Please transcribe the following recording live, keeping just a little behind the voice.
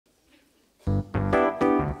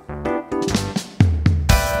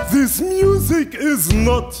music is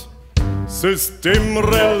not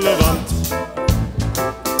systemrelevant.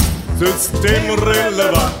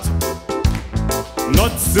 Systemrelevant.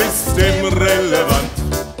 Not systemrelevant.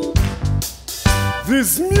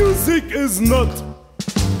 This music is not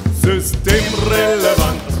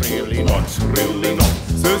systemrelevant. Really not, really not.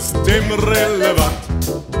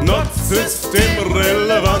 Systemrelevant. Not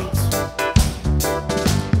systemrelevant.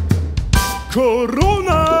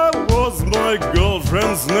 Corona was my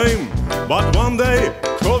girlfriend's name, but one day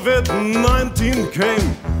COVID-19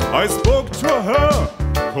 came. I spoke to her.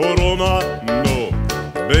 Corona, no.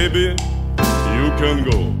 Baby, you can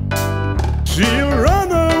go. She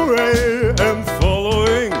ran away and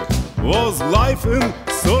following was life in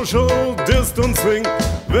social distancing,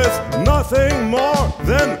 with nothing more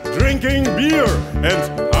than drinking beer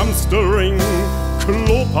and hamstering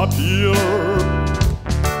Klopapier.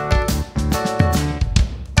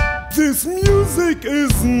 This music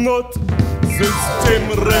is not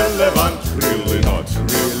systemrelevant, really not,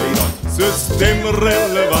 really not.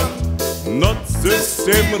 Systemrelevant, not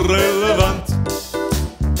systemrelevant.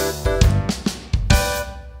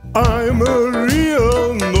 I'm a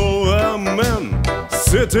real nowhere man,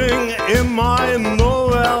 sitting in my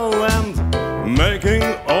nowhere land, making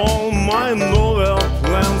all my nowhere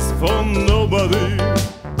plans for nobody.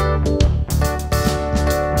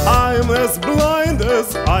 I'm as blind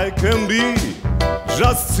as I can be,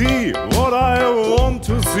 just see what I want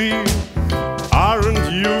to see.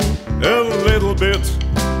 Aren't you a little bit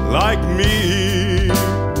like me?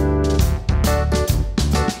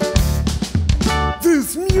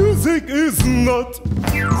 This music is not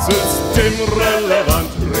systemrelevant,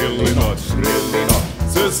 really not, really not.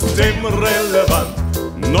 Systemrelevant,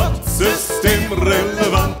 not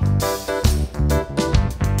systemrelevant.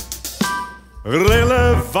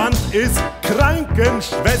 Relevant ist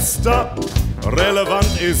Krankenschwester,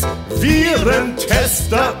 relevant ist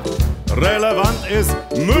Virentester, relevant ist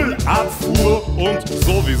Müllabfuhr und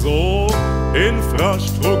sowieso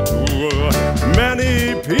Infrastruktur.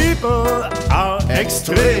 Many people are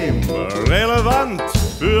extrem relevant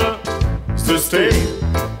für System.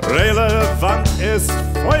 Relevant ist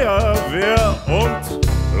Feuerwehr und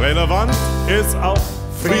relevant ist auch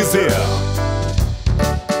Friseur.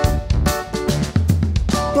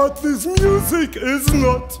 But this music is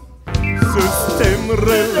not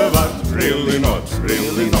systemrelevant, really not,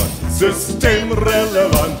 really not.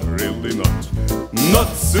 Systemrelevant, really not,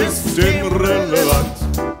 not systemrelevant.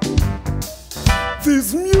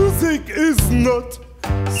 This music is not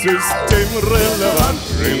systemrelevant,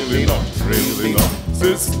 really not, really not.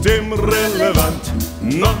 Systemrelevant,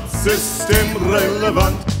 not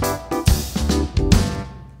systemrelevant.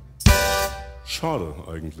 Schade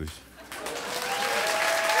eigentlich.